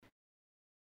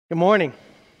Good morning.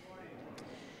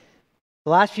 The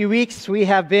last few weeks we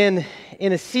have been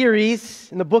in a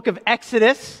series in the book of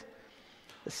Exodus,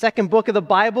 the second book of the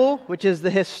Bible, which is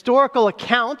the historical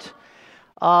account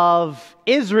of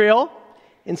Israel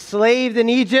enslaved in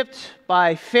Egypt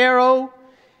by Pharaoh,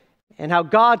 and how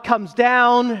God comes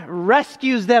down,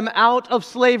 rescues them out of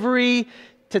slavery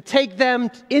to take them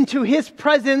into His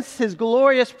presence, His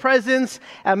glorious presence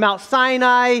at Mount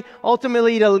Sinai,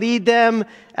 ultimately to lead them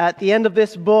at the end of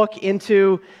this book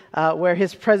into where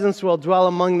His presence will dwell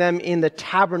among them in the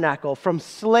tabernacle, from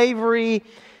slavery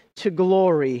to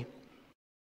glory.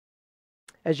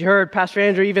 As you heard Pastor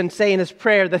Andrew even say in his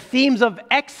prayer, the themes of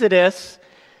Exodus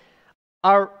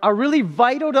are really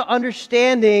vital to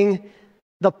understanding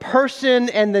the person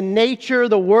and the nature,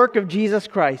 the work of Jesus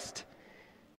Christ.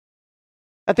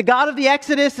 That the God of the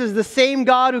Exodus is the same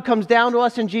God who comes down to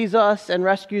us in Jesus and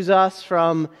rescues us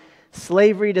from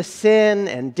slavery to sin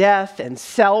and death and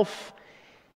self.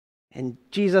 And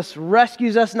Jesus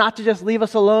rescues us not to just leave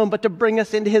us alone, but to bring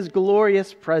us into His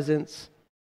glorious presence.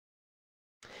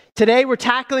 Today we're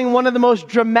tackling one of the most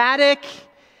dramatic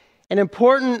and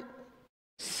important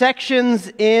sections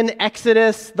in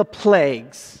Exodus, the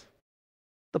plagues.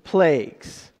 The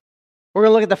plagues. We're going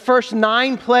to look at the first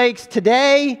 9 plagues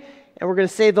today, and we're going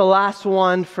to save the last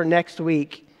one for next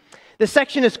week. This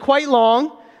section is quite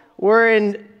long. We're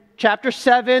in chapter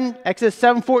 7, Exodus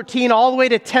 7:14, all the way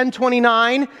to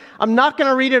 10:29. I'm not going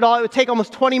to read it all. It would take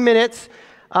almost 20 minutes,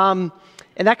 and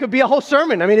that could be a whole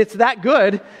sermon. I mean, it's that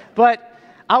good. But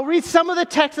I'll read some of the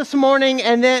text this morning,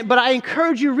 but I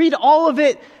encourage you read all of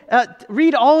it.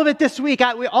 Read all of it this week.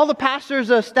 All the pastors,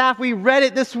 staff, we read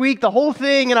it this week, the whole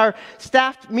thing in our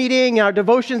staff meeting, in our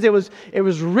devotions. It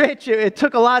was rich. It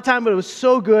took a lot of time, but it was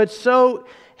so good, so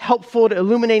helpful to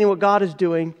illuminating what God is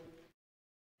doing.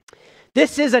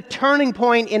 This is a turning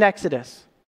point in Exodus.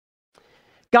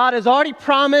 God has already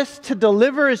promised to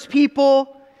deliver His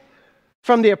people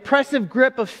from the oppressive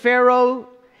grip of Pharaoh.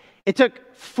 It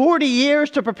took 40 years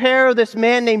to prepare this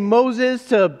man named Moses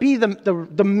to be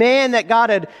the man that God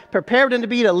had prepared him to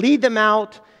be, to lead them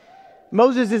out.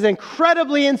 Moses is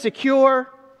incredibly insecure,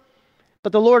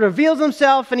 but the Lord reveals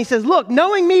Himself and He says, look,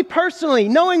 knowing me personally,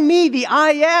 knowing me, the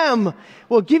I Am,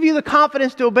 will give you the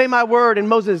confidence to obey my word. And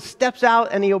Moses steps out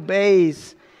and he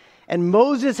obeys. And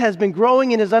Moses has been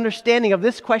growing in his understanding of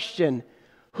this question: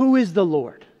 who is the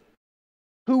Lord?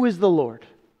 Who is the Lord?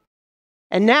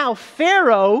 And now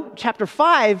Pharaoh, chapter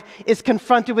 5, is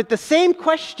confronted with the same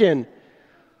question: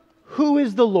 who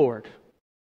is the Lord?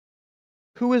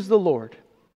 Who is the Lord?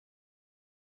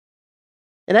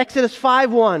 In Exodus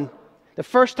 5:1, the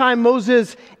first time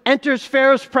Moses enters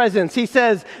Pharaoh's presence, he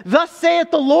says, "Thus saith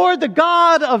the Lord, the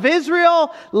God of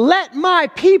Israel, let my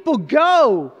people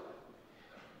go."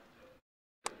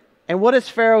 And what does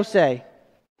Pharaoh say?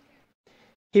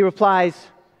 He replies,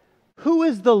 "Who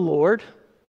is the Lord,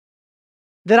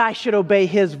 that I should obey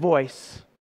His voice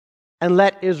and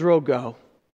let Israel go?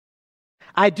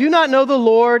 I do not know the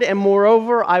Lord, and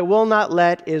moreover, I will not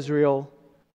let Israel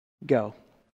go."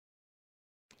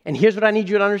 And here's what I need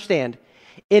you to understand.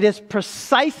 It is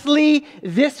precisely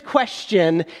this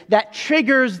question that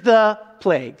triggers the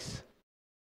plagues.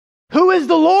 Who is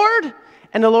the Lord?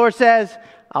 And the Lord says,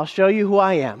 I'll show you who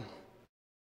I am.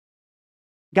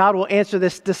 God will answer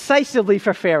this decisively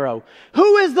for Pharaoh.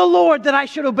 Who is the Lord that I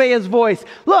should obey His voice?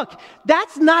 Look,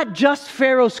 that's not just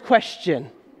Pharaoh's question.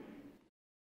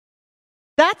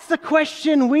 That's the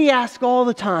question we ask all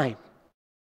the time.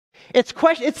 It's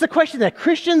the question that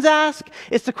Christians ask.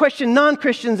 It's the question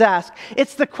non-Christians ask.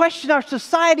 It's the question our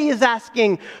society is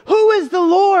asking. Who is the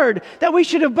Lord that we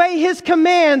should obey His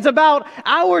commands about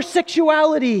our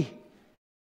sexuality?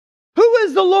 Who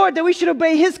is the Lord that we should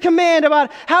obey His command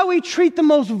about how we treat the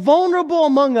most vulnerable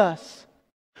among us?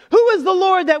 Who is the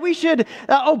Lord that we should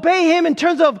obey Him in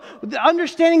terms of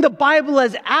understanding the Bible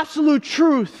as absolute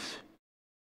truth?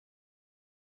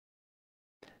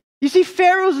 You see,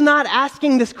 Pharaoh's not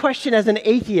asking this question as an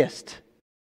atheist.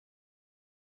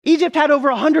 Egypt had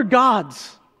over 100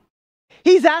 gods.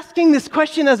 He's asking this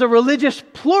question as a religious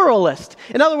pluralist.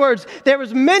 In other words, there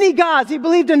was many gods. He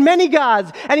believed in many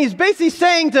gods. And he's basically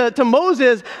saying to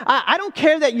Moses, I don't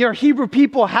care that your Hebrew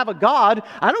people have a God.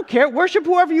 I don't care. Worship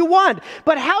whoever you want.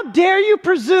 But how dare you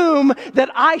presume that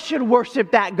I should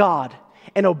worship that God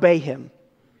and obey Him?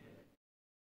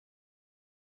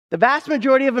 The vast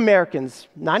majority of Americans,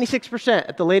 96%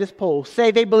 at the latest poll,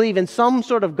 say they believe in some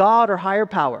sort of God or higher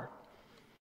power.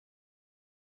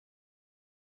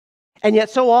 And yet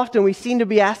so often we seem to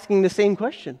be asking the same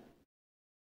question.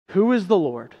 Who is the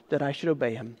Lord that I should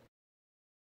obey Him?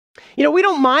 You know, we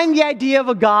don't mind the idea of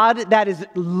a God that is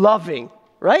loving.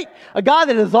 right? A God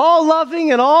that is all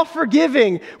loving and all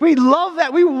forgiving. We love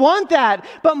that. We want that.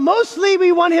 But mostly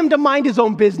we want him to mind his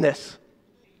own business.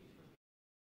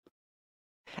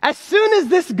 As soon as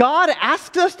this God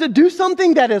asks us to do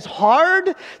something that is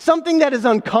hard, something that is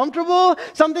uncomfortable,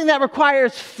 something that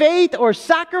requires faith or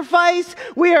sacrifice,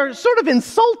 we are sort of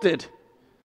insulted.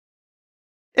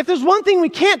 If there's one thing we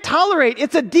can't tolerate,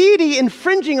 it's a deity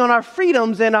infringing on our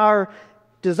freedoms and our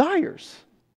desires.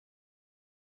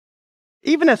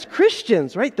 Even as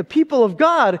Christians, right, the people of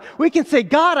God, we can say,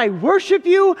 God, I worship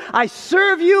you, I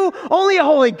serve you, only a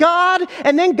holy God,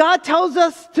 and then God tells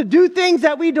us to do things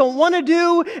that we don't want to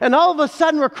do, and all of a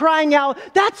sudden we're crying out,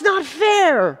 that's not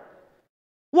fair.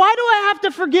 Why do I have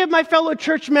to forgive my fellow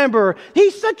church member?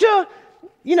 He's such a,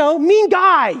 mean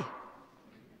guy.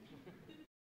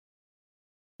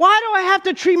 Why do I have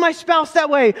to treat my spouse that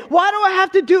way? Why do I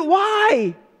have to do,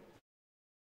 why?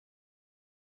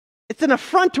 It's an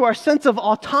affront to our sense of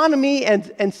autonomy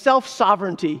and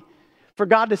self-sovereignty for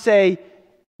God to say,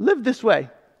 live this way.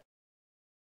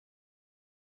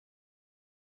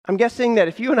 I'm guessing that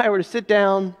if you and I were to sit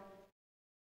down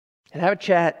and have a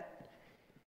chat,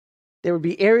 there would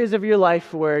be areas of your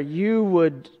life where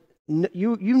you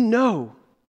know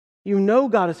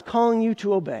God is calling you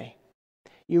to obey.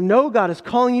 You know God is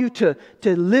calling you to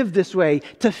live this way,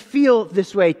 to feel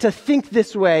this way, to think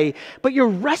this way, but you're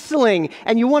wrestling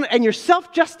and you're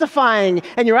self-justifying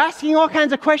and you're asking all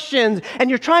kinds of questions and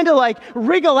you're trying to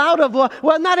wriggle out of,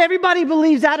 well, not everybody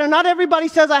believes that or not everybody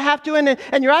says I have to,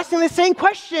 and you're asking the same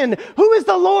question, who is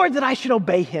the Lord that I should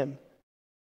obey him?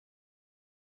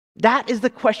 That is the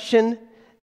question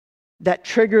that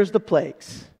triggers the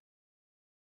plagues.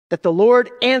 That the Lord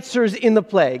answers in the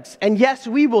plagues. And yes,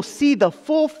 we will see the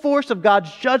full force of God's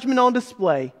judgment on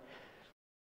display.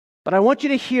 But I want you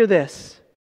to hear this.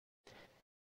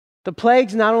 The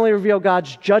plagues not only reveal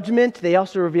God's judgment, they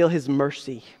also reveal his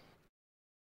mercy.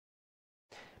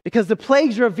 Because the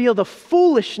plagues reveal the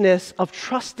foolishness of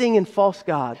trusting in false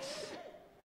gods.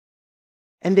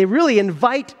 And they really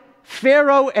invite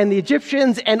Pharaoh and the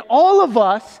Egyptians and all of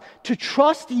us to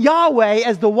trust Yahweh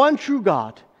as the one true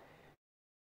God.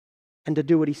 And to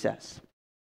do what he says.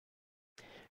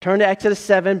 Turn to Exodus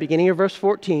 7, beginning of verse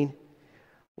 14.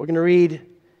 We're going to read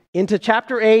into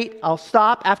chapter 8. I'll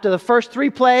stop after the first 3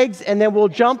 plagues, and then we'll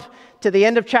jump to the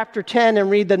end of chapter 10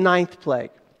 and read the 9th plague.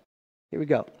 Here we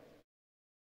go.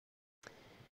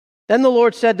 Then the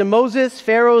Lord said to Moses,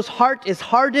 Pharaoh's heart is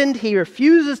hardened. He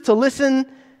refuses to listen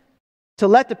to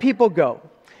let the people go.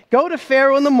 Go to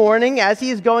Pharaoh in the morning as he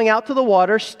is going out to the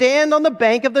water. Stand on the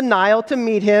bank of the Nile to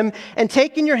meet him, and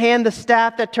take in your hand the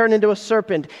staff that turned into a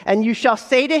serpent. And you shall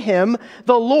say to him,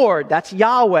 the Lord, that's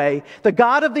Yahweh, the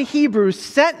God of the Hebrews,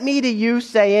 sent me to you,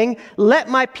 saying, let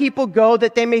my people go,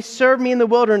 that they may serve me in the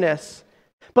wilderness.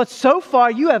 But so far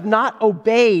you have not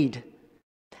obeyed.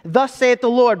 Thus saith the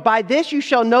Lord, by this you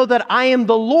shall know that I am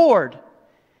the Lord.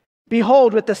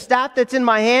 Behold, with the staff that's in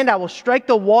my hand, I will strike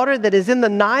the water that is in the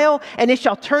Nile, and it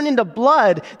shall turn into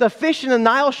blood. The fish in the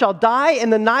Nile shall die,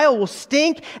 and the Nile will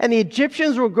stink, and the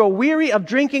Egyptians will grow weary of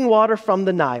drinking water from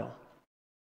the Nile.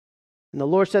 And the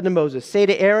Lord said to Moses, say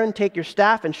to Aaron, take your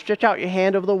staff and stretch out your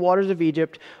hand over the waters of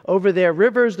Egypt, over their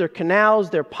rivers, their canals,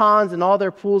 their ponds, and all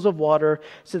their pools of water,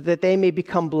 so that they may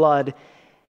become blood.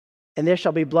 And there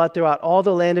shall be blood throughout all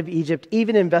the land of Egypt,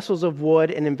 even in vessels of wood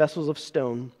and in vessels of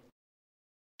stone.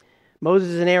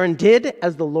 Moses and Aaron did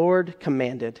as the Lord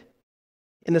commanded.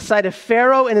 In the sight of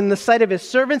Pharaoh and in the sight of his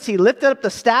servants, he lifted up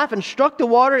the staff and struck the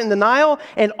water in the Nile,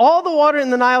 and all the water in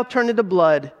the Nile turned into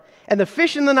blood. And the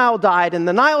fish in the Nile died, and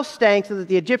the Nile stank, so that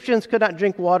the Egyptians could not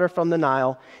drink water from the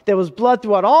Nile. There was blood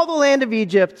throughout all the land of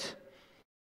Egypt.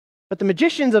 But the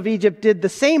magicians of Egypt did the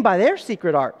same by their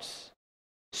secret arts.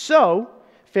 So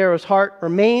Pharaoh's heart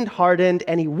remained hardened,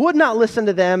 and he would not listen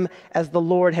to them as the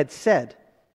Lord had said.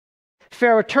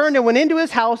 Pharaoh turned and went into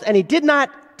his house, and he did not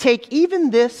take even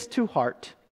this to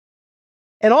heart.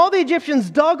 And all the Egyptians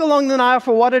dug along the Nile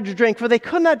for water to drink, for they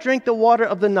could not drink the water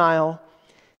of the Nile.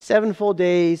 7 full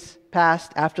days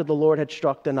passed after the Lord had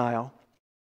struck the Nile.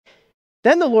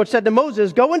 Then the Lord said to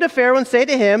Moses, go into Pharaoh and say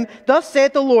to him, thus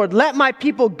saith the Lord, let my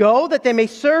people go, that they may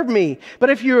serve me. But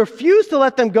if you refuse to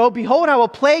let them go, behold, I will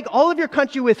plague all of your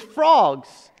country with frogs.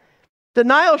 The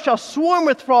Nile shall swarm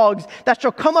with frogs that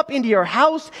shall come up into your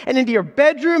house and into your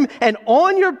bedroom and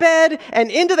on your bed and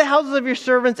into the houses of your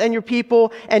servants and your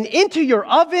people and into your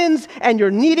ovens and your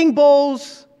kneading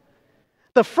bowls.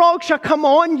 The frogs shall come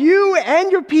on you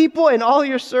and your people and all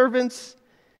your servants.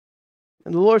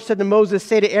 And the Lord said to Moses,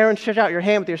 say to Aaron, stretch out your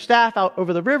hand with your staff out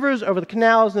over the rivers, over the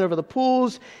canals, and over the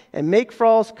pools, and make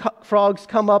frogs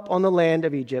come up on the land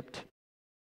of Egypt.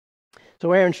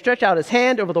 So Aaron stretched out his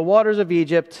hand over the waters of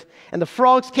Egypt, and the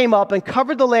frogs came up and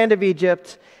covered the land of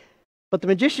Egypt. But the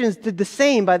magicians did the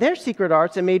same by their secret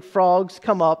arts and made frogs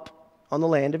come up on the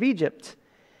land of Egypt.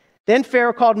 Then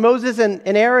Pharaoh called Moses and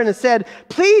Aaron and said,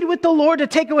 "Plead with the Lord to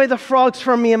take away the frogs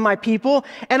from me and my people,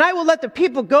 and I will let the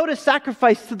people go to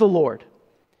sacrifice to the Lord."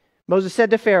 Moses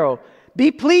said to Pharaoh, "Be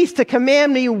pleased to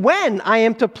command me when I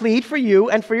am to plead for you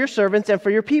and for your servants and for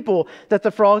your people, that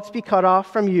the frogs be cut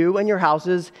off from you and your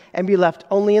houses and be left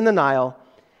only in the Nile."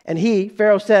 And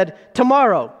Pharaoh said,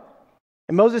 "Tomorrow."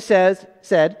 And Moses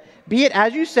said, "Be it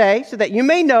as you say, so that you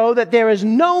may know that there is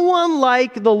no one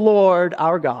like the Lord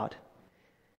our God.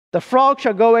 The frogs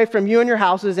shall go away from you and your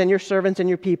houses and your servants and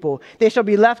your people. They shall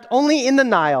be left only in the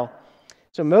Nile."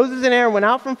 So Moses and Aaron went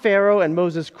out from Pharaoh, and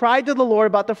Moses cried to the Lord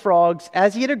about the frogs,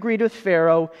 as he had agreed with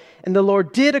Pharaoh. And the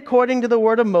Lord did according to the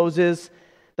word of Moses.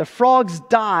 The frogs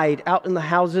died out in the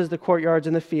houses, the courtyards,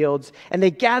 and the fields, and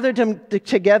they gathered them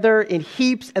together in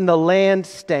heaps, and the land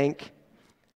stank.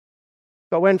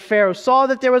 But when Pharaoh saw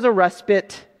that there was a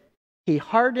respite, he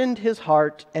hardened his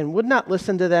heart and would not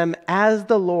listen to them, as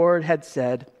the Lord had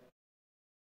said.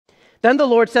 Then the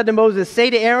Lord said to Moses, "Say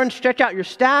to Aaron, stretch out your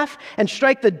staff and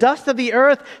strike the dust of the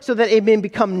earth so that it may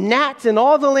become gnats in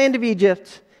all the land of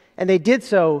Egypt." And they did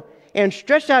so. Aaron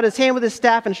stretched out his hand with his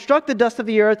staff and struck the dust of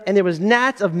the earth, and there was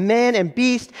gnats of man and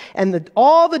beast, and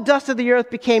all the dust of the earth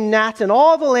became gnats in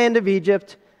all the land of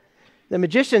Egypt. The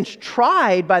magicians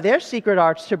tried by their secret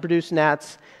arts to produce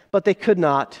gnats, but they could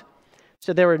not.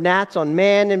 So there were gnats on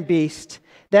man and beast.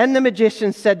 Then the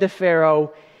magicians said to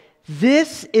Pharaoh,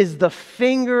 "This is the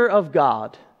finger of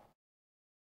God."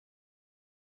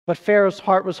 But Pharaoh's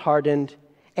heart was hardened,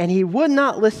 and he would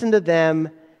not listen to them,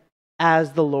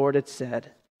 as the Lord had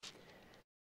said.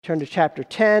 Turn to chapter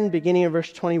 10, beginning in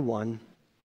verse 21.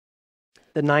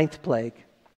 The ninth plague.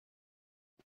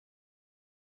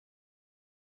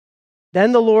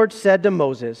 Then the Lord said to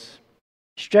Moses,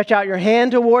 "Stretch out your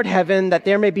hand toward heaven, that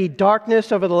there may be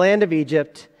darkness over the land of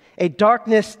Egypt, a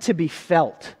darkness to be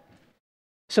felt."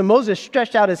 So Moses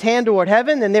stretched out his hand toward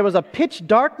heaven, and there was a pitch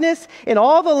darkness in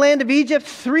all the land of Egypt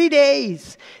 3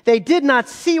 days. They did not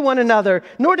see one another,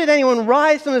 nor did anyone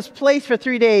rise from his place for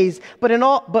 3 days. But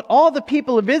all the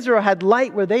people of Israel had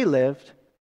light where they lived.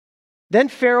 Then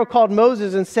Pharaoh called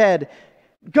Moses and said,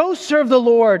 "Go serve the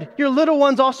Lord. Your little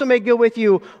ones also may go with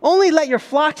you. Only let your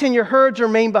flocks and your herds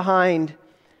remain behind."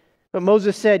 But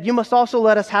Moses said, "You must also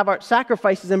let us have our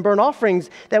sacrifices and burnt offerings,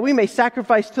 that we may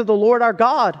sacrifice to the Lord our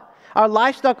God. Our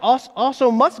livestock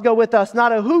also must go with us.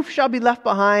 Not a hoof shall be left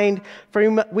behind,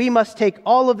 for we must take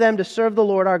all of them to serve the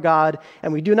Lord our God,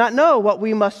 and we do not know what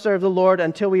we must serve the Lord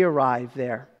until we arrive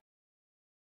there."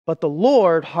 But the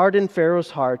Lord hardened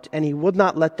Pharaoh's heart, and he would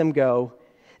not let them go.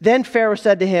 Then Pharaoh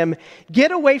said to him,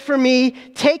 "Get away from me.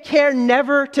 Take care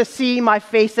never to see my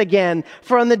face again,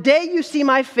 for on the day you see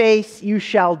my face, you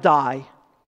shall die."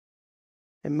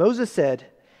 And Moses said,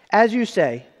 "As you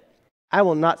say, I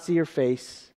will not see your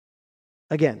face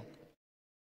again."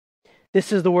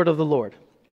 This is the word of the Lord.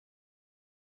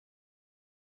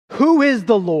 Who is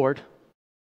the Lord?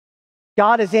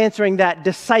 God is answering that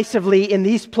decisively in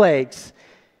these plagues.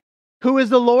 Who is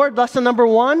the Lord? Lesson number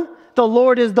 1, the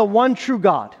Lord is the one true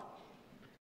God.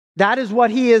 That is what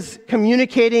he is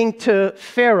communicating to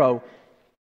Pharaoh.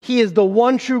 He is the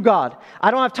one true God.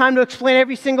 I don't have time to explain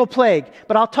every single plague,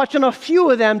 but I'll touch on a few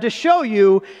of them to show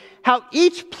you how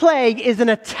each plague is an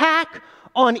attack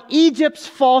on Egypt's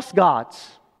false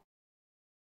gods.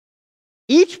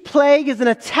 Each plague is an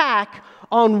attack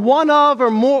on one or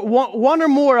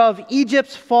more of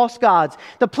Egypt's false gods.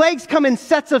 The plagues come in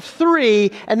sets of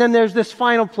 3, and then there's this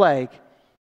final plague.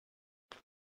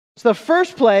 So the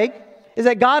first plague is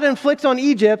that God inflicts on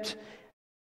Egypt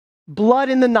blood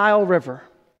in the Nile River.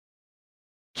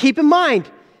 Keep in mind,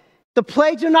 the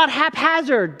plagues are not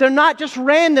haphazard. They're not just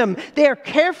random. They are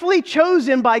carefully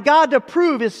chosen by God to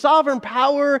prove his sovereign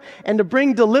power and to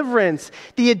bring deliverance.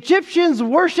 The Egyptians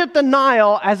worshiped the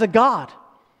Nile as a god.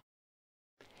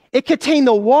 It contained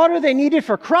the water they needed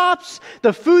for crops,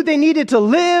 the food they needed to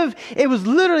live. It was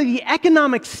literally the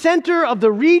economic center of the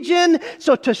region.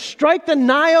 So to strike the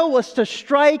Nile was to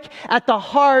strike at the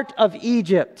heart of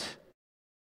Egypt.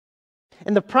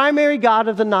 And the primary god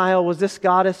of the Nile was this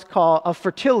goddess of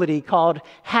fertility called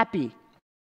Hapi.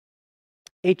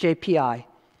 Hapi.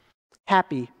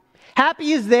 Hapi.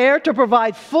 Hapi is there to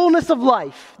provide fullness of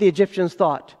life, the Egyptians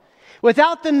thought.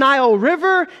 Without the Nile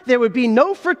River, there would be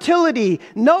no fertility,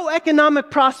 no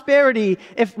economic prosperity.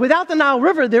 Without the Nile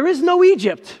River, there is no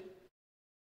Egypt.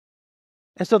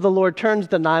 And so the Lord turns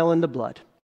the Nile into blood.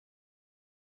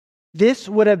 This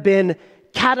would have been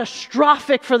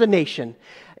catastrophic for the nation.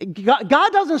 God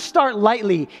doesn't start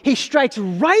lightly. He strikes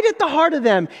right at the heart of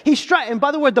them. And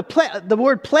by the way, the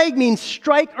word plague means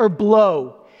strike or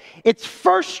blow. It's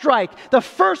first strike, the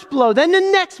first blow, then the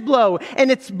next blow,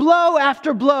 and it's blow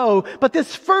after blow. But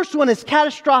this first one is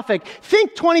catastrophic.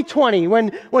 Think 2020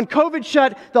 when COVID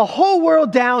shut the whole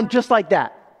world down just like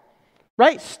that.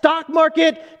 Right? Stock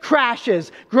market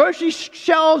crashes. Grocery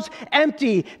shelves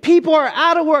empty. People are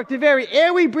out of work. The very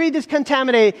air we breathe is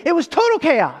contaminated. It was total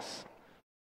chaos.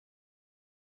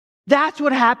 That's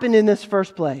what happened in this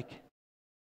first plague.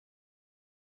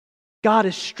 God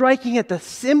is striking at the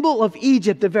symbol of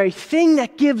Egypt, the very thing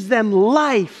that gives them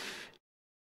life.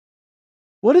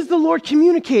 What is the Lord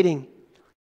communicating?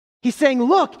 He's saying,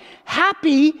 look,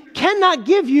 happy cannot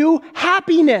give you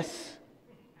happiness.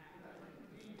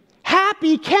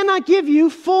 Happy cannot give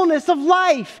you fullness of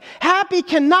life. Happy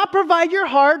cannot provide your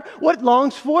heart what it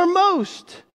longs for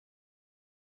most.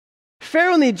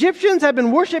 Pharaoh and the Egyptians have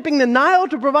been worshiping the Nile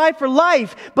to provide for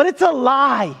life, but it's a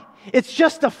lie. It's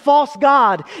just a false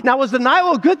god. Now, was the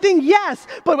Nile a good thing? Yes.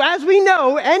 But as we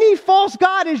know, any false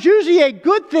god is usually a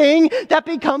good thing that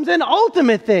becomes an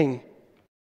ultimate thing.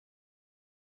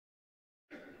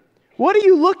 What are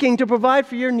you looking to provide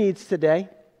for your needs today?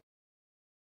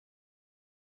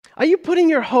 Are you putting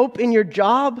your hope in your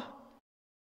job,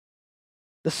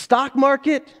 the stock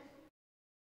market,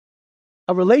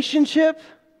 a relationship?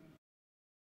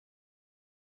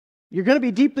 You're going to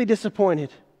be deeply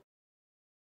disappointed.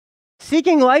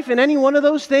 Seeking life in any one of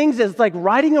those things is like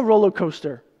riding a roller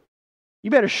coaster.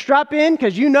 You better strap in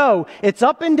because you know it's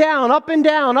up and down, up and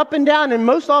down, up and down, and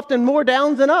most often more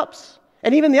downs than ups.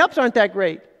 And even the ups aren't that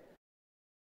great.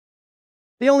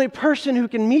 The only person who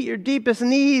can meet your deepest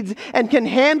needs and can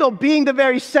handle being the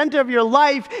very center of your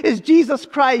life is Jesus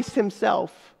Christ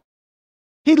himself.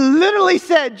 He literally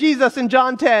said, Jesus in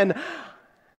John 10,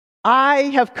 I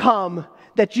have come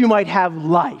that you might have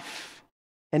life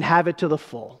and have it to the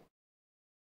full.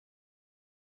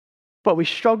 But we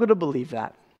struggle to believe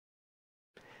that.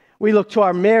 We look to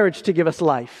our marriage to give us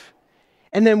life.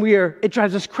 And then it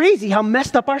drives us crazy how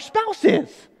messed up our spouse is.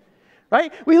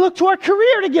 Right? We look to our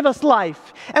career to give us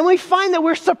life. And we find that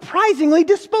we're surprisingly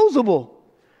disposable.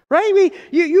 Right?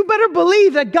 You better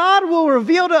believe that God will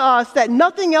reveal to us that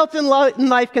nothing else in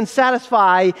life can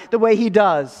satisfy the way he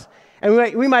does. And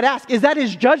we might ask, is that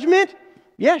his judgment?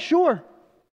 Yeah, sure.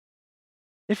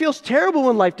 It feels terrible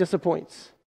when life disappoints.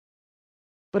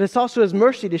 But it's also his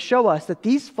mercy to show us that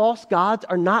these false gods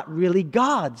are not really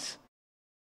gods.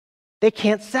 They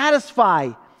can't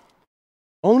satisfy.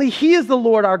 Only he is the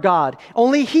Lord our God.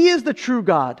 Only he is the true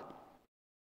God.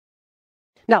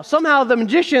 Now, somehow the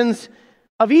magicians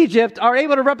of Egypt are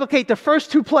able to replicate the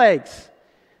first two plagues.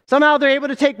 Somehow they're able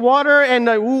to take water and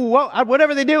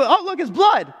whatever they do, oh, look, it's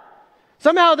blood.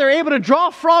 Somehow they're able to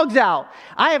draw frogs out.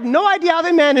 I have no idea how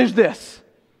they managed this.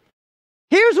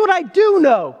 Here's what I do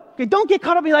know. Okay, don't get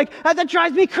caught up in like, that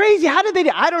drives me crazy. How did they do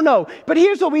it? I don't know. But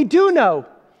here's what we do know.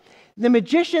 The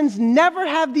magicians never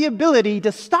have the ability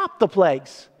to stop the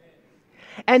plagues.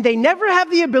 And they never have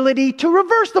the ability to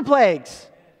reverse the plagues.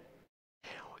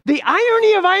 The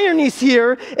irony of ironies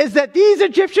here is that these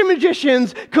Egyptian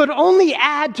magicians could only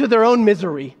add to their own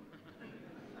misery.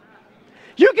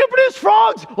 You can produce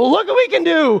frogs. Well, look what we can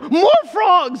do. More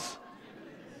frogs.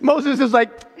 Moses is like,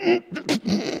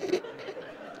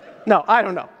 no, I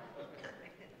don't know.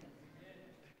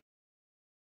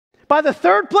 By the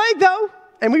third plague, though,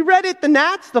 and we read it, the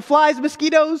gnats, the flies,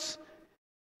 mosquitoes,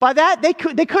 by that, they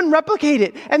couldn't replicate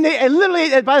it. And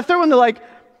literally, by the third one, they're like,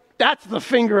 that's the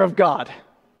finger of God.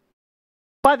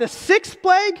 By the sixth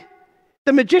plague,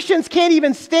 the magicians can't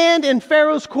even stand in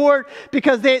Pharaoh's court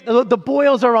because the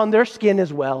boils are on their skin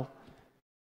as well.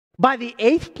 By the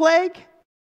eighth plague,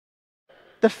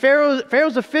 the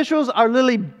Pharaoh's officials are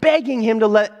literally begging him to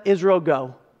let Israel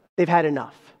go. They've had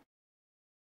enough.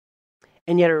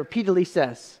 And yet it repeatedly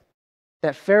says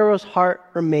that Pharaoh's heart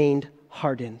remained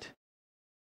hardened.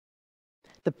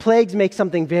 The plagues make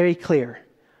something very clear.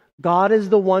 God is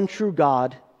the one true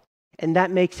God, and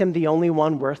that makes him the only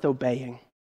one worth obeying.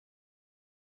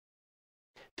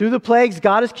 Through the plagues,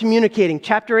 God is communicating,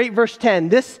 chapter 8, verse 10,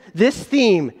 this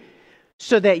theme,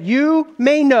 so that you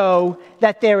may know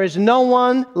that there is no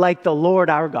one like the Lord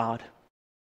our God.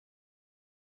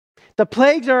 The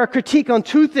plagues are a critique on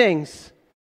two things.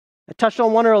 I touched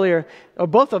on one earlier, or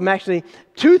both of them actually.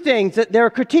 Two things. They're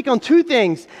a critique on two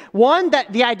things. One,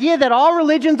 that the idea that all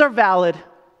religions are valid,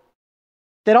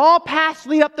 that all paths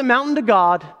lead up the mountain to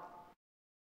God.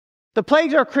 The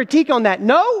plagues are a critique on that.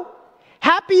 No,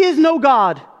 happy is no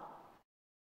God.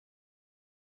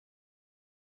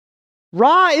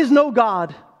 Ra is no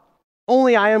God.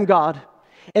 Only I am God.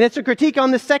 And it's a critique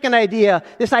on this second idea,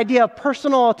 this idea of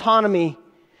personal autonomy,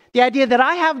 the idea that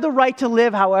I have the right to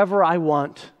live however I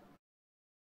want.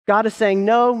 God is saying,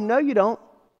 no, you don't.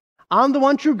 I'm the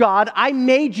one true God. I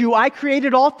made you. I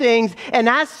created all things. And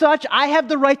as such, I have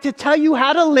the right to tell you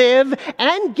how to live.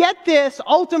 And get this,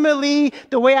 ultimately,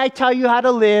 the way I tell you how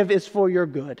to live is for your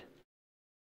good.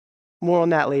 More on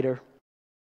that later.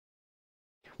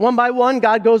 One by one,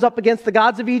 God goes up against the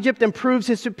gods of Egypt and proves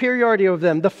his superiority over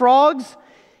them. The frogs,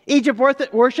 Egypt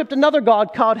worshipped another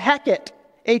god called Heket,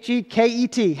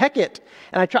 Heket, Heket.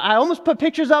 And I almost put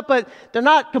pictures up, but they're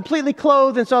not completely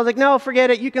clothed, and so I was like, no,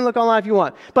 forget it. You can look online if you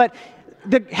want. But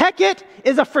the Heket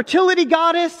is a fertility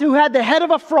goddess who had the head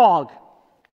of a frog.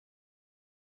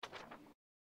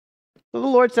 So the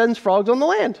Lord sends frogs on the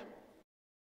land.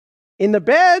 In the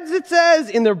beds, it says,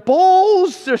 in their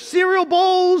bowls, their cereal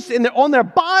bowls, on their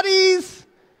bodies.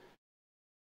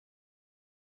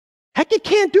 Heket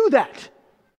can't do that.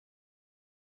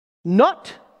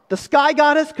 Nut, the sky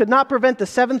goddess, could not prevent the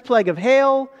seventh plague of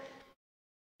hail.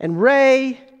 And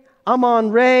Re,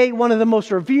 Amon-Re, one of the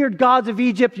most revered gods of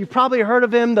Egypt, you've probably heard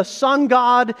of him, the sun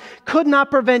god, could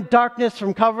not prevent darkness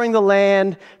from covering the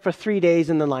land for 3 days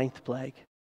in the ninth plague.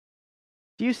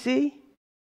 Do you see?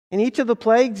 In each of the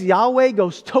plagues, Yahweh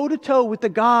goes toe-to-toe with the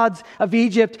gods of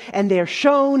Egypt, and they are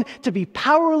shown to be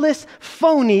powerless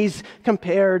phonies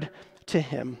compared to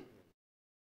him.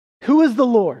 Who is the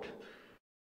Lord?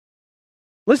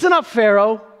 Listen up,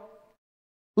 Pharaoh.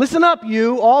 Listen up,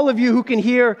 all of you who can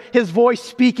hear his voice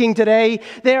speaking today.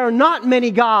 There are not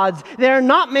many gods. There are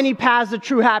not many paths to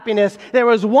true happiness. There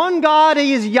is one God,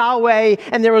 he is Yahweh,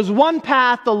 and there is one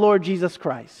path, the Lord Jesus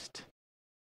Christ.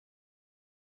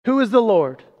 Who is the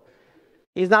Lord?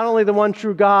 He's not only the one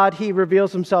true God, he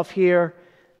reveals himself here.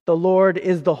 The Lord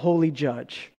is the holy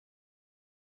judge.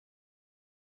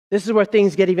 This is where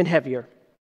things get even heavier.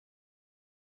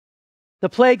 The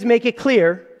plagues make it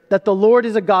clear that the Lord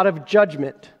is a God of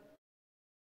judgment.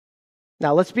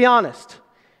 Now, let's be honest.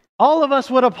 All of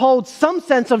us would uphold some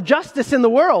sense of justice in the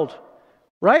world,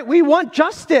 right? We want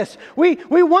justice. We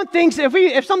want things.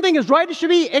 If something is right, it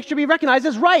should be recognized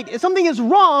as right. If something is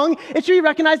wrong, it should be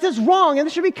recognized as wrong, and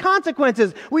there should be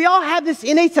consequences. We all have this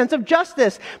innate sense of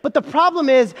justice. But the problem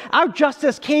is, our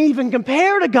justice can't even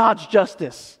compare to God's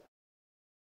justice.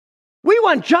 We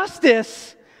want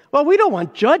justice. Well, we don't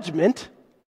want judgment.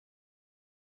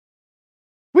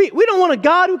 We don't want a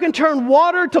God who can turn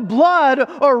water to blood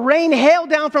or rain hail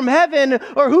down from heaven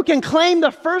or who can claim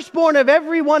the firstborn of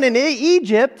everyone in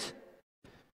Egypt.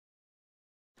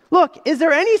 Look, is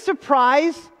there any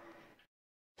surprise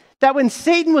that when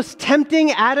Satan was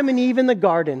tempting Adam and Eve in the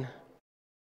garden,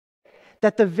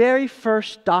 that the very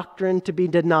first doctrine to be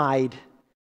denied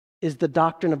is the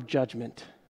doctrine of judgment?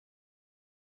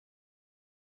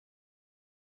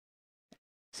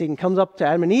 Satan comes up to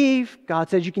Adam and Eve. God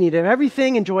says, you can eat of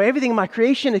everything, enjoy everything in my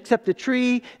creation except the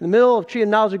tree in the middle of the tree of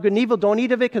knowledge of good and evil. Don't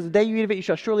eat of it, because the day you eat of it, you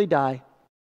shall surely die.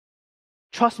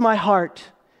 Trust my heart.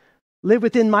 Live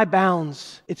within my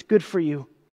bounds. It's good for you.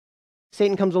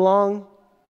 Satan comes along.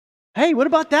 Hey, what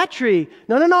about that tree?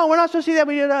 No, we're not supposed to see that.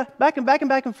 We did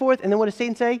back and forth. And then what does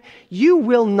Satan say? You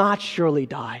will not surely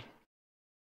die.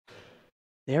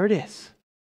 There it is.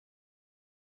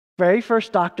 Very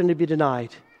first doctrine to be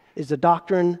denied is the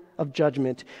doctrine of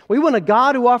judgment. We want a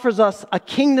God who offers us a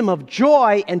kingdom of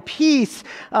joy and peace,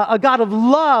 a God of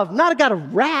love, not a God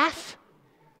of wrath.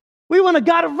 We want a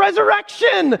God of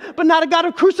resurrection, but not a God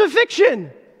of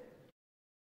crucifixion.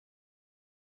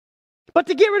 But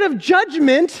to get rid of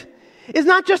judgment is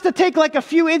not just to take like a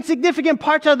few insignificant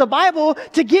parts out of the Bible.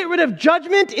 To get rid of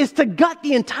judgment is to gut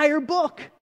the entire book.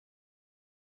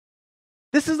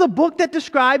 This is a book that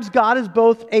describes God as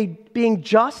both being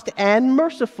just and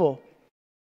merciful.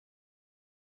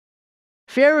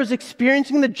 Pharaoh is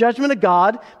experiencing the judgment of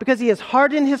God because he has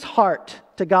hardened his heart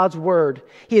to God's word.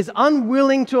 He is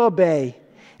unwilling to obey.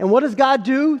 And what does God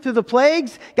do through the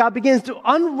plagues? God begins to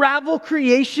unravel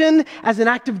creation as an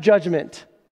act of judgment.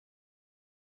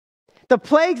 The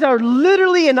plagues are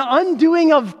literally an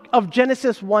undoing of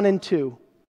Genesis 1 and 2.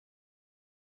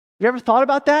 Have you ever thought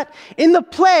about that? In the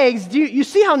plagues, do you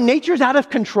see how nature's out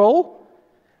of control?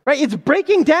 Right? It's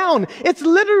breaking down. It's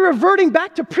literally reverting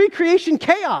back to pre-creation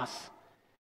chaos.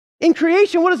 In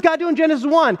creation, what does God do in Genesis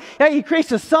 1? He creates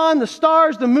the sun, the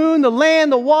stars, the moon, the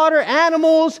land, the water,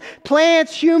 animals,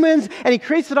 plants, humans, and he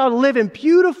creates it all to live in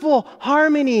beautiful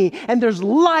harmony. And there's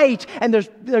light, and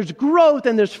there's growth,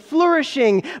 and there's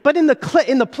flourishing. But in the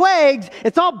plagues,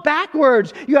 it's all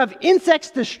backwards. You have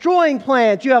insects destroying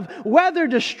plants. You have weather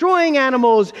destroying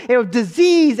animals. You have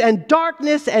disease and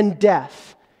darkness and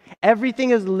death. Everything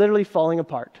is literally falling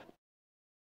apart.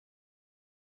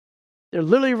 They're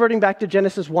literally reverting back to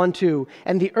Genesis 1:2.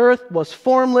 And the earth was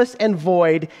formless and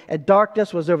void, and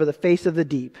darkness was over the face of the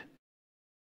deep.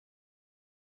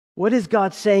 What is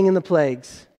God saying in the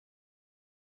plagues?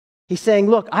 He's saying,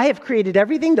 look, I have created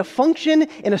everything to function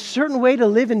in a certain way, to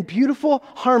live in beautiful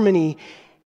harmony.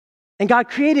 And God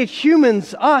created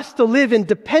humans, us, to live in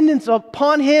dependence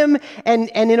upon Him and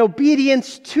in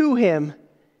obedience to Him.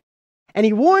 And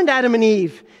He warned Adam and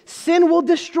Eve, sin will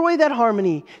destroy that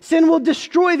harmony. Sin will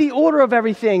destroy the order of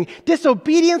everything.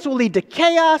 Disobedience will lead to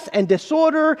chaos and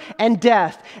disorder and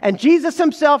death. And Jesus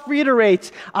Himself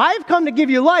reiterates, I've come to give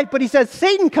you life, but He says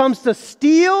Satan comes to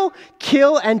steal,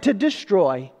 kill, and to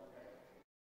destroy.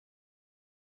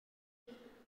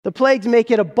 The plagues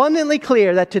make it abundantly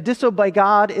clear that to disobey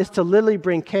God is to literally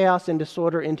bring chaos and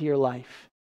disorder into your life.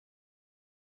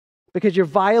 Because you're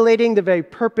violating the very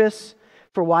purpose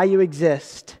for why you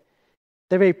exist.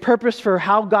 The very purpose for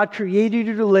how God created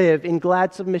you to live in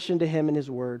glad submission to Him and His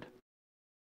Word.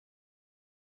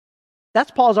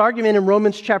 That's Paul's argument in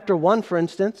Romans chapter 1, for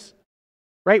instance.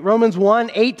 Right? Romans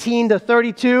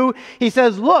 1:18-32. He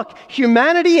says, look,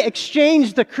 humanity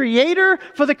exchanged the Creator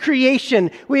for the creation.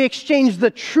 We exchanged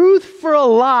the truth for a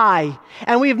lie.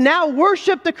 And we've now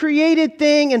worshiped the created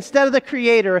thing instead of the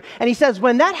Creator. And he says,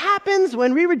 when that happens,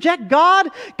 when we reject God,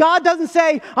 God doesn't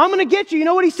say, I'm going to get you. You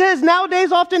know what He says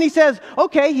nowadays often? He says,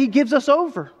 okay, He gives us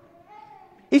over.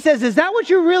 He says, is that what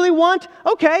you really want?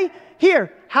 Okay,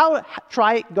 here,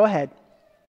 try it. Go ahead.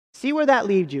 See where that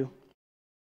leads you.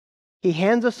 He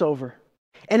hands us over.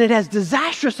 And it has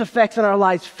disastrous effects on our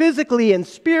lives physically and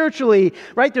spiritually,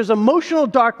 right? There's emotional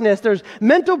darkness, there's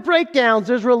mental breakdowns,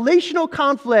 there's relational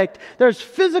conflict, there's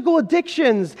physical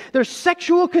addictions, there's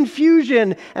sexual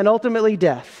confusion, and ultimately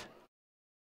death.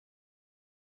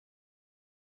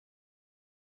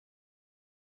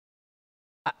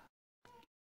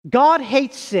 God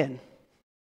hates sin.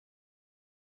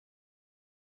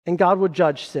 And God will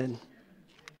judge sin.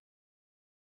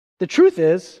 The truth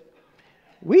is,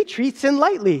 we treat sin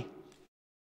lightly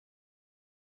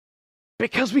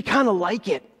because we kind of like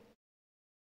it.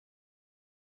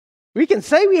 We can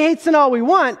say we hate sin all we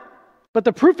want, but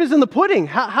the proof is in the pudding.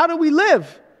 How do we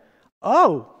live?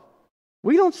 Oh,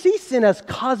 we don't see sin as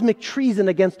cosmic treason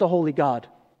against a holy God.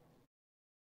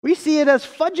 We see it as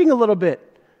fudging a little bit.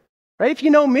 Right? If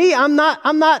you know me, I'm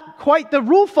not quite the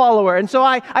rule follower. And so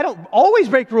I don't always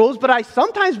break rules, but I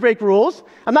sometimes break rules.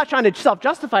 I'm not trying to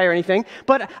self-justify or anything,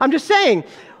 but I'm just saying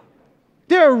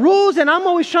there are rules, and I'm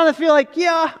always trying to feel like,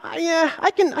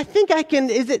 I think I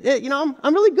can,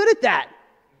 I'm really good at that.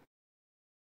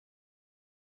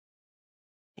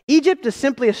 Egypt is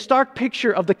simply a stark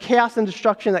picture of the chaos and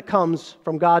destruction that comes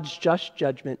from God's just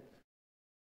judgment.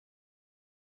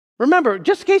 Remember,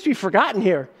 just in case we've forgotten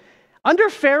here, under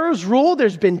Pharaoh's rule,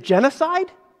 there's been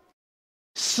genocide,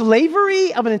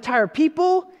 slavery of an entire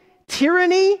people,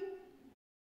 tyranny,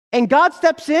 and God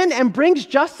steps in and brings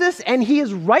justice, and He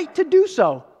is right to do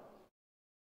so.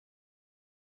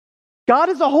 God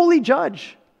is a holy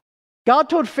judge.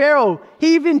 God told Pharaoh,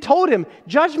 He even told him,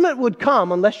 judgment would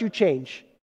come unless you change.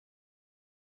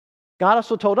 God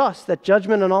also told us that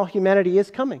judgment on all humanity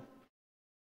is coming.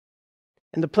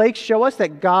 And the plagues show us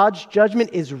that God's judgment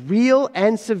is real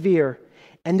and severe.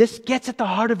 And this gets at the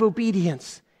heart of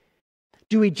obedience.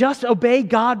 Do we just obey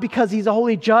God because He's a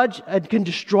holy judge and can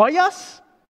destroy us?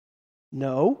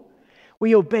 No.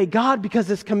 We obey God because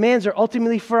His commands are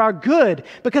ultimately for our good.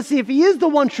 Because see, if He is the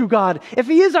one true God, if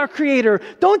He is our Creator,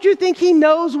 don't you think He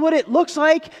knows what it looks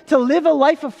like to live a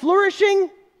life of flourishing?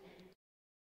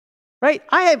 Right?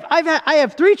 I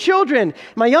have 3 children.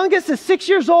 My youngest is 6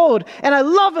 years old, and I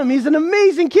love him. He's an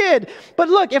amazing kid. But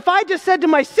look, if I just said to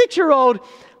my 6-year-old,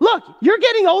 look, you're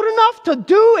getting old enough to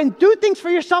do things for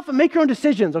yourself and make your own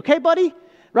decisions, okay, buddy?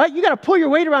 Right? You got to pull your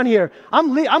weight around here.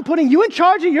 I'm putting you in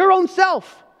charge of your own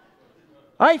self.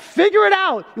 All right? Figure it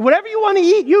out. Whatever you want to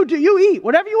eat, you do. You eat.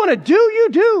 Whatever you want to do, you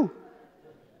do.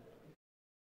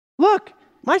 Look,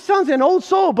 my son's an old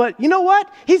soul, but you know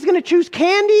what? He's going to choose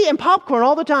candy and popcorn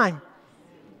all the time.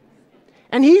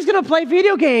 And he's going to play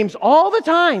video games all the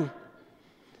time.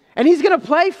 And he's going to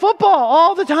play football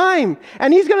all the time.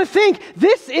 And he's going to think,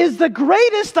 this is the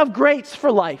greatest of greats for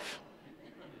life.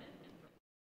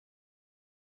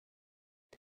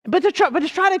 But to try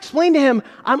to explain to him,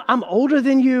 I'm older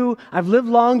than you. I've lived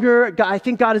longer. I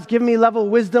think God has given me a level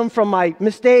of wisdom from my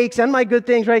mistakes and my good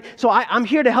things, right? So I'm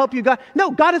here to help you, God.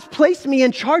 No, God has placed me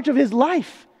in charge of his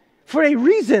life for a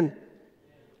reason.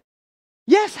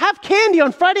 Yes, have candy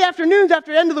on Friday afternoons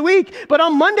after the end of the week, but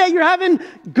on Monday you're having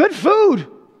good food.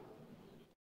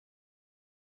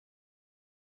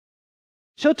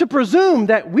 So to presume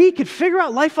that we could figure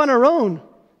out life on our own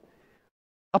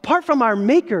apart from our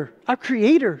Maker, our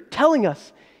Creator, telling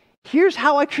us, here's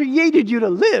how I created you to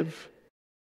live.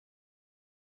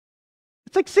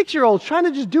 It's like 6-year-olds trying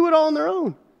to just do it all on their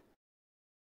own.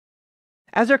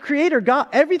 As our Creator, God,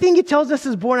 everything He tells us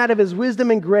is born out of His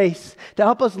wisdom and grace to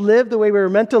help us live the way we were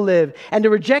meant to live. And to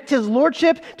reject His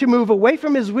lordship, to move away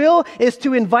from His will, is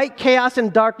to invite chaos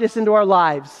and darkness into our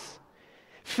lives.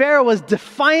 Pharaoh was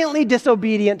defiantly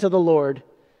disobedient to the Lord.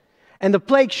 And the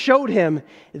plague showed him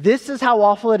this is how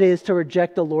awful it is to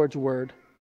reject the Lord's word.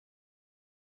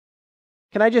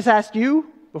 Can I just ask you,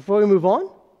 before we move on,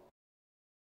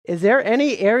 is there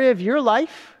any area of your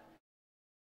life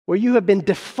where you have been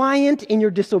defiant in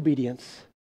your disobedience?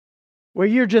 Where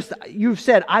you've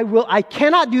said, I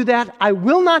cannot do that, I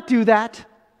will not do that.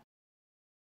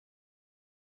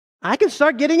 I can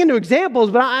start getting into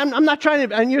examples, but I'm not trying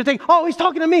to, and you're thinking, oh, he's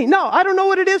talking to me. No, I don't know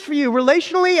what it is for you.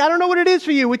 Relationally, I don't know what it is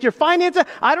for you. With your finances,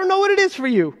 I don't know what it is for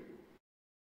you.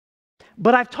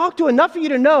 But I've talked to enough of you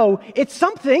to know it's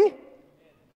something.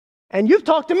 And you've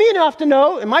talked to me enough to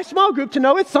know, in my small group, to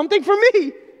know it's something for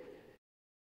me.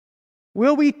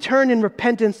 Will we turn in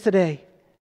repentance today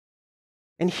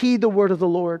and heed the word of the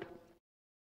Lord?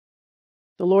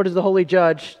 The Lord is the holy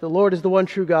judge. The Lord is the one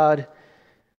true God.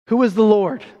 Who is the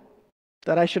Lord?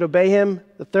 That I should obey Him.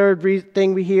 The third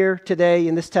thing we hear today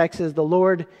in this text is the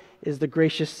Lord is the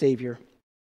gracious Savior.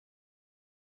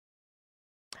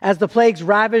 As the plagues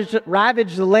ravaged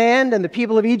the land and the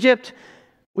people of Egypt,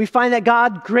 we find that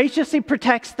God graciously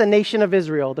protects the nation of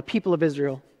Israel, the people of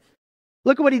Israel.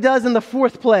 Look at what He does in the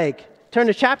fourth plague. Turn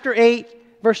to chapter 8,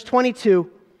 verse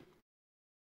 22.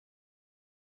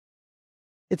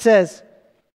 It says,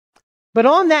 "But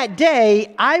on that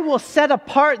day I will set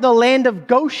apart the land of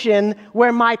Goshen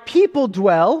where my people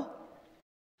dwell,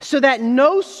 so that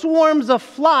no swarms of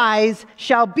flies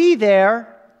shall be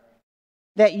there,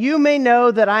 that you may know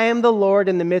that I am the Lord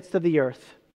in the midst of the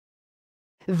earth.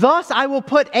 Thus I will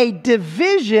put a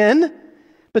division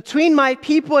between my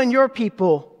people and your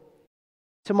people.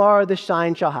 Tomorrow this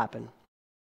sign shall happen."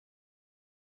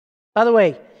 By the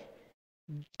way,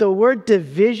 the word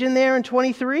division there in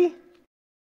 23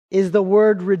 is the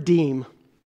word redeem.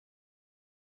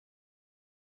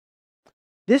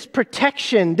 This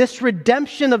protection, this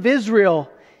redemption of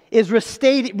Israel is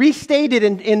restated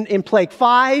in plague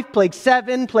 5, plague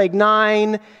 7, plague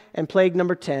 9, and plague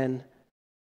number 10.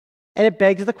 And it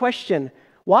begs the question,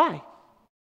 why?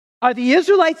 Are the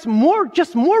Israelites more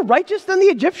righteous than the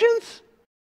Egyptians?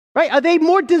 Right? Are they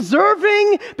more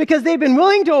deserving because they've been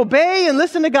willing to obey and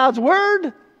listen to God's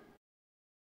word?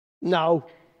 No.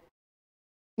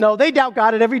 No, they doubt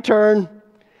God at every turn.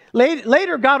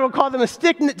 Later, God will call them a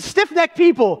stiff-necked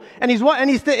people, and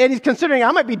he's considering,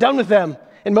 I might be done with them.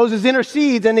 And Moses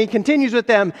intercedes, and he continues with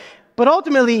them. But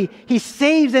ultimately, He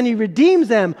saves and He redeems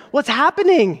them. What's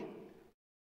happening?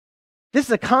 This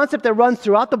is a concept that runs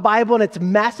throughout the Bible, and it's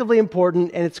massively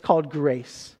important, and it's called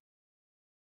grace.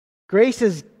 Grace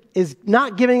is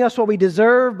not giving us what we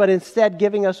deserve, but instead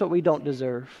giving us what we don't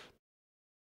deserve.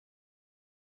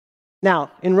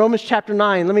 Now, in Romans chapter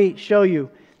 9, let me show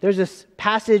you. There's this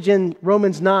passage in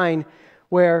Romans 9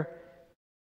 where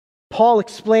Paul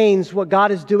explains what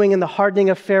God is doing in the hardening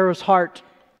of Pharaoh's heart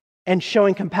and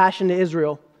showing compassion to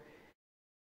Israel.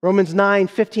 Romans 9,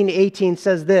 15 to 18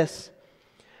 says this.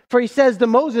 "For he says to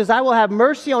Moses, I will have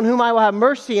mercy on whom I will have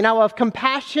mercy, and I will have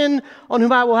compassion on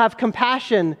whom I will have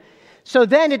compassion. So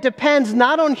then it depends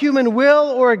not on human will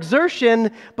or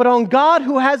exertion, but on God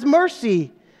who has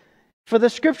mercy. For the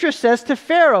scripture says to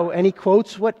Pharaoh," and he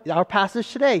quotes what our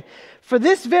passage today, "For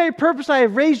this very purpose I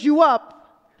have raised you up,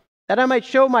 that I might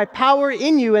show my power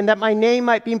in you, and that my name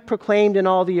might be proclaimed in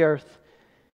all the earth.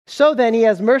 So then He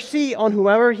has mercy on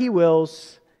whomever He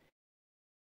wills,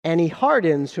 and He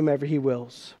hardens whomever He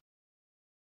wills."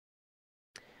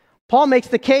 Paul makes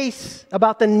the case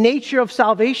about the nature of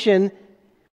salvation,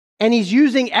 and he's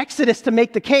using Exodus to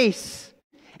make the case.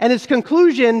 And his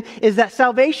conclusion is that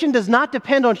salvation does not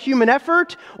depend on human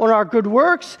effort, on our good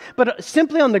works, but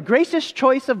simply on the gracious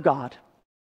choice of God.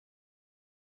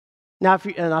 Now,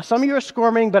 some of you are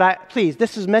squirming, but please,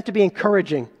 this is meant to be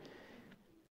encouraging.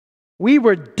 We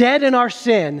were dead in our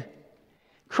sin.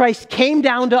 Christ came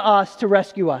down to us to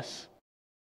rescue us.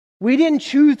 We didn't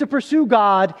choose to pursue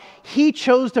God. He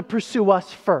chose to pursue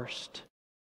us first.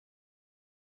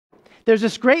 There's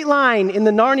this great line in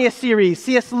the Narnia series,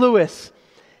 C.S. Lewis.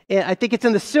 I think it's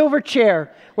in the silver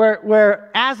chair, where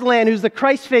Aslan, who's the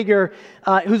Christ figure,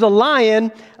 who's a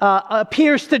lion,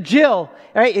 appears to Jill.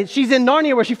 Right? And she's in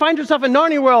Narnia, where she finds herself in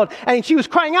Narnia world, and she was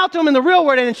crying out to him in the real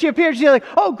world, and she appears, she's like,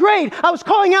 oh, great, I was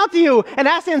calling out to you. And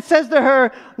Aslan says to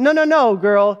her, no,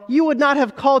 girl, you would not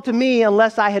have called to me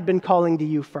unless I had been calling to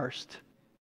you first.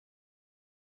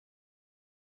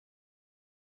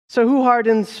 So who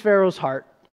hardens Pharaoh's heart?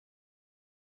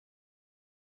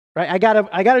 Right? I gotta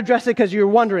address it because you're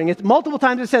wondering. It's multiple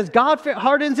times it says God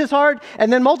hardens his heart,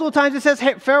 and then multiple times it says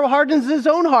Pharaoh hardens his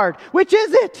own heart. Which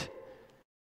is it?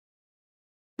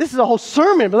 This is a whole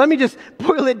sermon, but let me just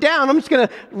boil it down. I'm just going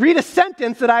to read a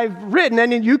sentence that I've written,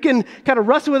 and then you can kind of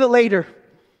wrestle with it later.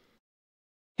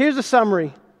 Here's a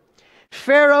summary.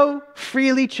 Pharaoh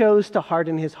freely chose to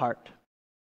harden his heart,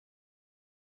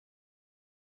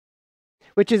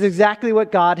 which is exactly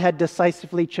what God had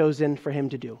decisively chosen for him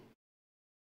to do.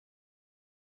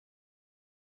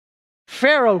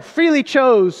 Pharaoh freely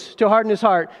chose to harden his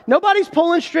heart. Nobody's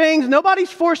pulling strings.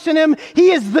 Nobody's forcing him.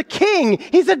 He is the king.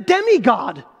 He's a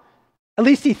demigod. At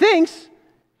least he thinks.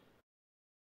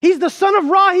 He's the son of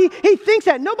Ra. He thinks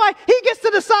that. He gets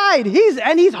to decide.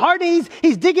 He's hardening.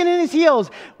 He's digging in his heels.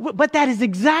 But that is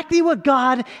exactly what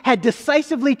God had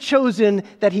decisively chosen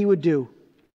that he would do.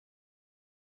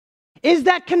 Is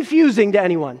that confusing to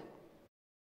anyone?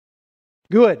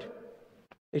 Good.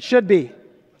 It should be.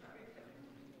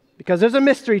 Because there's a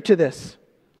mystery to this.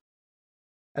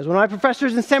 As one of my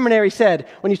professors in seminary said,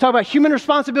 when you talk about human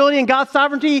responsibility and God's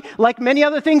sovereignty, like many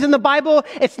other things in the Bible,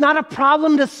 it's not a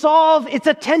problem to solve, it's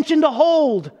a tension to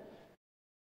hold.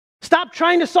 Stop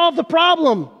trying to solve the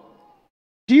problem.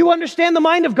 Do you understand the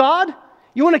mind of God?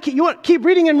 You want to keep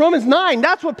reading in Romans 9.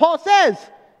 That's what Paul says.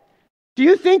 Do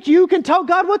you think you can tell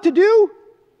God what to do?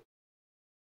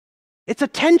 It's a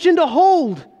tension to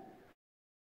hold.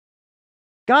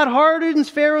 God hardens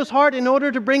Pharaoh's heart in order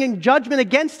to bring judgment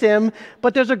against him,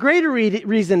 but there's a greater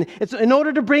reason. It's in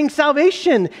order to bring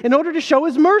salvation, in order to show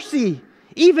his mercy,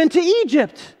 even to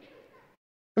Egypt.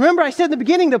 Remember, I said in the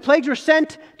beginning, the plagues were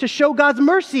sent to show God's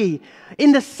mercy.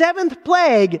 In the seventh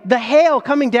plague, the hail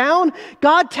coming down,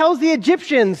 God tells the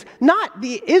Egyptians, not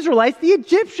the Israelites, the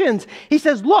Egyptians. He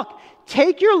says, look,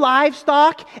 take your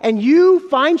livestock and you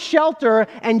find shelter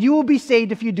and you will be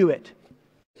saved if you do it.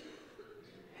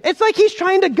 It's like he's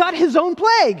trying to gut his own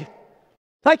plague.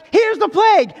 Like, here's the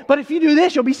plague, but if you do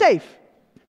this, you'll be safe.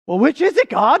 Well, which is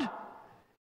it, God?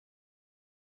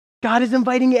 God is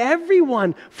inviting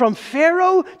everyone from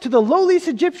Pharaoh to the lowliest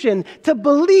Egyptian to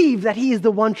believe that he is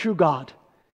the one true God.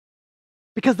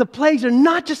 Because the plagues are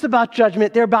not just about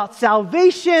judgment, they're about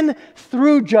salvation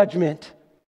through judgment.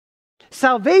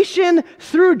 Salvation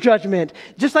through judgment.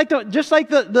 Just like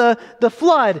the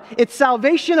flood, it's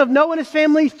salvation of Noah and his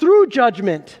family through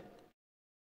judgment.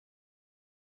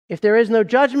 If there is no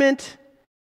judgment,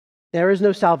 there is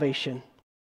no salvation.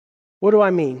 What do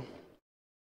I mean?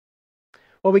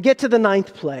 Well, we get to the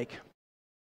ninth plague.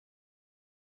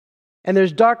 And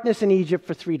there's darkness in Egypt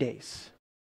for 3 days.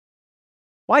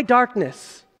 Why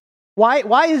darkness?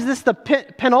 Why is this the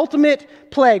penultimate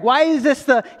plague? Why is this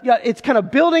it's kind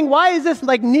of building? Why is this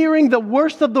like nearing the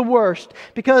worst of the worst?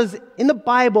 Because in the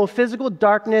Bible, physical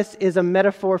darkness is a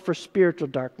metaphor for spiritual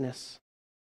darkness.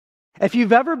 If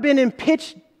you've ever been in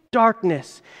pitch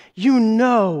darkness, you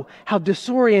know how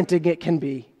disorienting it can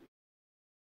be.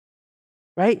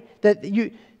 Right?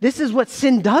 This is what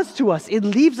sin does to us. It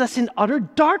leaves us in utter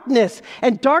darkness.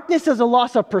 And darkness is a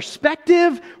loss of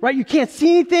perspective, right? You can't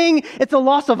see anything. It's a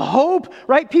loss of hope,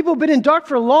 right? People have been in dark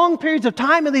for long periods of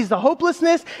time. It leads to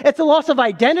hopelessness. It's a loss of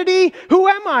identity. Who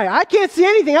am I? I can't see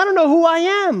anything. I don't know who I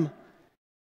am.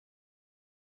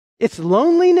 It's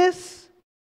loneliness.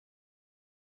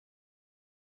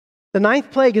 The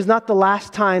ninth plague is not the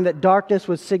last time that darkness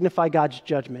would signify God's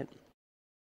judgment.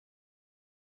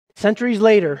 Centuries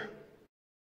later,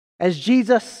 as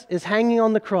Jesus is hanging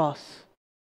on the cross,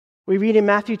 we read in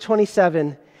Matthew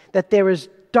 27 that there is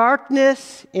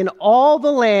darkness in all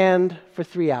the land for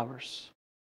 3 hours.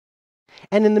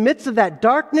 And in the midst of that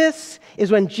darkness is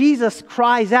when Jesus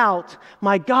cries out,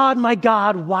 my God,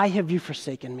 why have you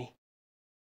forsaken me?"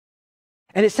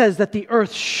 And it says that the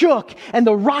earth shook and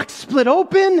the rocks split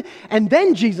open, and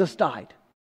then Jesus died.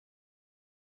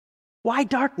 Why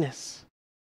darkness?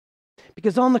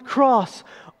 Because on the cross,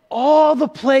 all the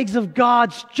plagues of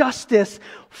God's justice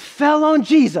fell on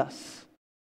Jesus.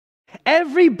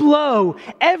 Every blow,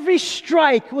 every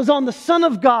strike was on the Son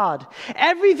of God.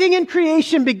 Everything in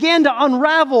creation began to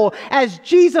unravel as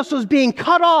Jesus was being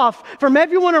cut off from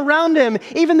everyone around him,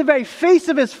 even the very face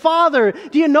of his Father.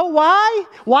 Do you know why?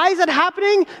 Why is it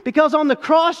happening? Because on the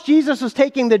cross, Jesus was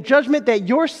taking the judgment that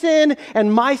your sin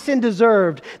and my sin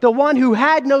deserved. The one who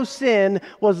had no sin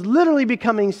was literally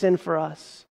becoming sin for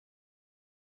us.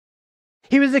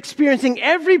 He was experiencing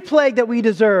every plague that we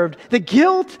deserved. The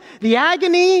guilt, the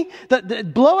agony, the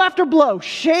blow after blow,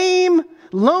 shame,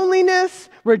 loneliness,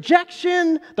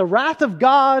 rejection, the wrath of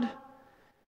God.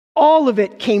 All of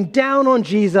it came down on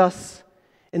Jesus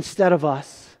instead of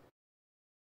us.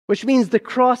 Which means the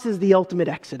cross is the ultimate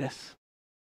exodus.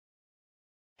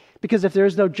 Because if there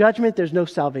is no judgment, there's no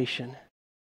salvation.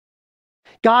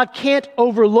 God can't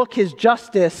overlook his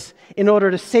justice in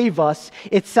order to save us.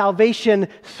 It's salvation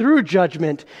through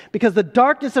judgment, because the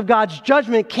darkness of God's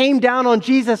judgment came down on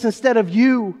Jesus instead of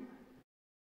you.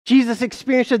 Jesus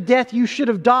experienced a death you should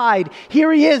have died.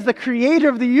 Here he is, the creator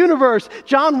of the universe.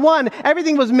 John 1,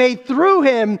 everything was made through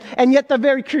him, and yet the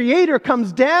very creator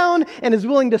comes down and is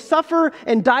willing to suffer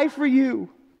and die for you.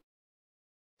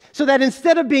 So that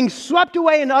instead of being swept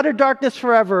away in utter darkness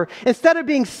forever, instead of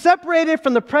being separated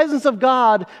from the presence of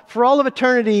God for all of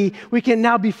eternity, we can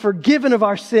now be forgiven of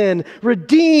our sin,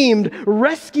 redeemed,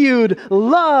 rescued,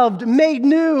 loved, made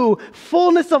new,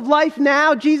 fullness of life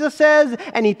now, Jesus says,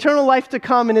 and eternal life to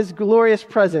come in his glorious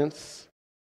presence.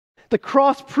 The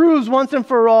cross proves once and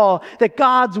for all that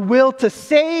God's will to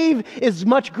save is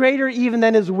much greater even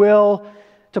than his will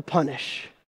to punish.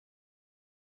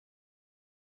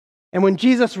 And when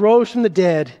Jesus rose from the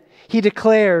dead, he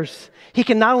declares he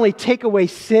can not only take away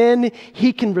sin,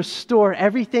 he can restore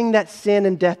everything that sin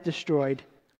and death destroyed.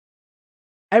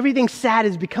 Everything sad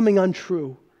is becoming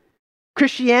untrue.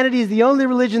 Christianity is the only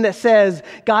religion that says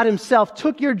God himself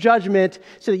took your judgment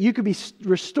so that you could be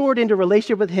restored into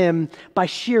relationship with him by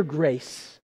sheer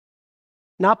grace.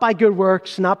 Not by good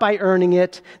works, not by earning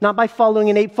it, not by following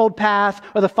an eightfold path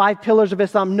or the 5 pillars of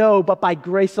Islam, no, but by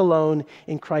grace alone,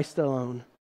 in Christ alone.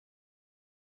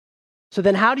 So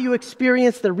then how do you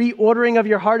experience the reordering of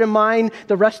your heart and mind,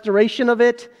 the restoration of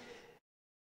it?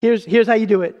 Here's how you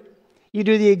do it. You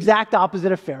do the exact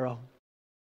opposite of Pharaoh.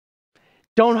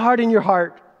 Don't harden your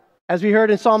heart, as we heard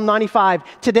in Psalm 95.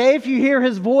 Today, if you hear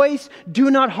his voice,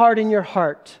 do not harden your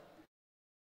heart.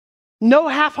 No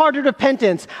half-hearted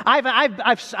repentance.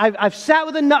 I've sat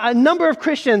with a number of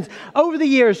Christians over the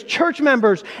years, church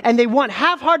members, and they want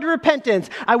half-hearted repentance.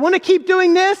 I want to keep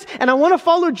doing this, and I want to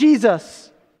follow Jesus.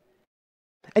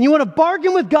 And you want to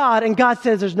bargain with God, and God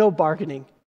says there's no bargaining.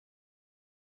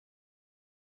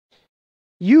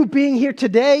 You being here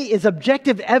today is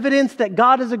objective evidence that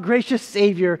God is a gracious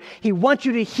Savior. He wants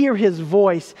you to hear his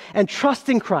voice and trust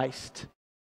in Christ.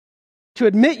 To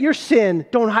admit your sin,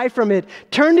 don't hide from it.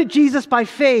 Turn to Jesus by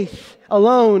faith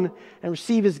alone and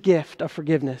receive his gift of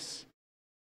forgiveness.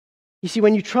 You see,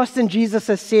 when you trust in Jesus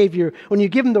as Savior, when you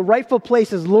give him the rightful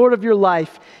place as Lord of your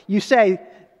life, you say,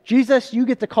 Jesus, you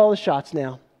get to call the shots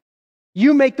now.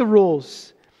 You make the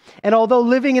rules. And although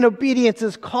living in obedience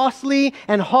is costly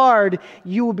and hard,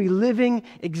 you will be living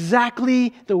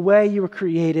exactly the way you were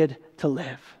created to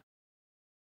live.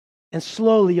 And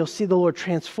slowly you'll see the Lord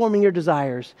transforming your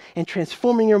desires and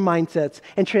transforming your mindsets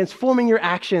and transforming your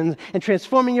actions and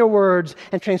transforming your words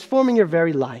and transforming your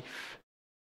very life.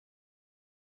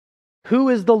 Who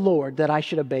is the Lord that I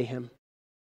should obey him?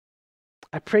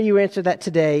 I pray you answer that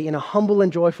today in a humble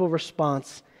and joyful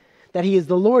response, that he is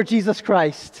the Lord Jesus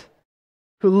Christ,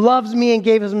 who loves me and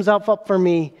gave himself up for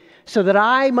me, so that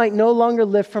I might no longer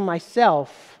live for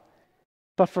myself,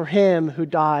 but for him who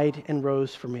died and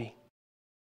rose for me.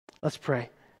 Let's pray.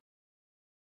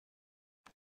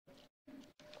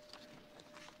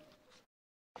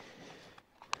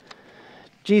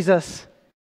 Jesus,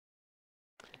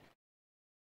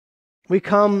 we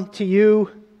come to you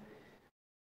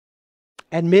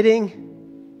admitting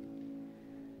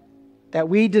that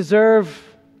we deserve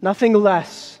nothing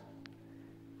less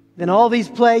than all these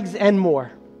plagues and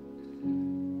more.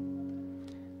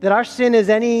 That our sin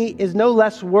is no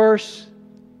less worse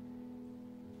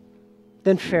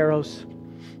than Pharaoh's.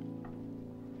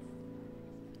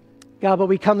 God, but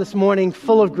we come this morning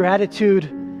full of gratitude,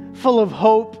 full of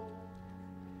hope,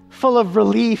 full of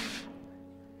relief,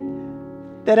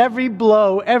 that every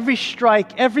blow, every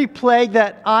strike, every plague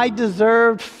that I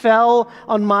deserved fell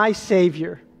on my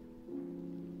Savior,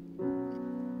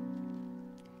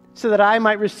 so that I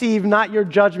might receive not your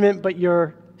judgment, but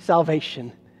your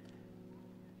salvation.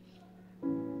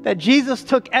 That Jesus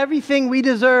took everything we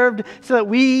deserved so that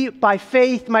we, by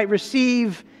faith, might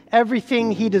receive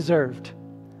everything he deserved.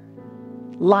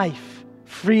 life,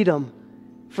 freedom,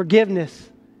 forgiveness,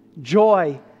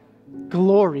 joy,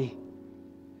 glory.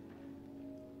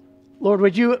 Lord,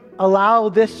 would you allow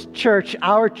this church,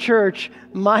 our church,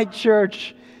 my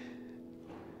church,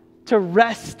 to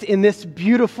rest in this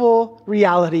beautiful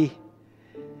reality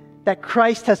that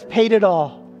Christ has paid it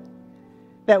all,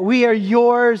 that we are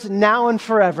yours now and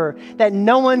forever, that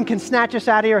no one can snatch us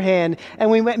out of your hand,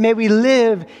 and may we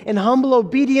live in humble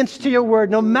obedience to your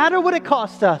word, no matter what it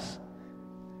costs us,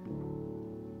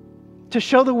 to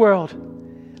show the world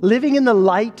living in the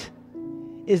light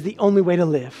is the only way to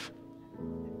live.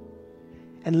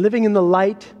 And living in the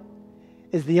light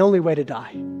is the only way to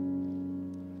die.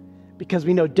 Because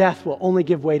we know death will only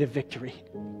give way to victory.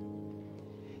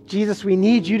 Jesus, we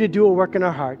need you to do a work in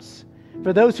our hearts.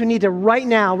 For those who need to right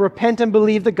now repent and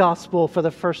believe the gospel for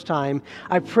the first time,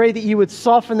 I pray that you would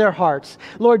soften their hearts.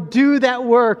 Lord, do that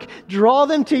work. Draw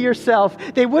them to yourself.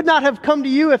 They would not have come to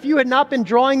you if you had not been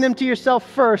drawing them to yourself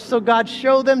first. So God,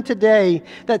 show them today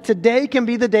that today can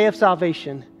be the day of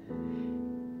salvation.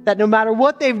 That no matter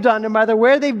what they've done, no matter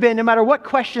where they've been, no matter what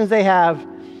questions they have,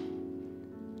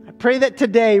 I pray that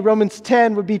today Romans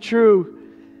 10 would be true,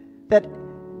 that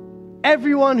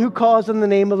everyone who calls on the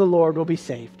name of the Lord will be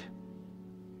saved.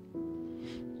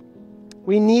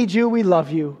 We need you. We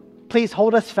love you. Please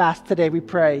hold us fast today, we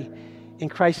pray. In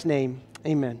Christ's name,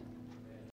 amen.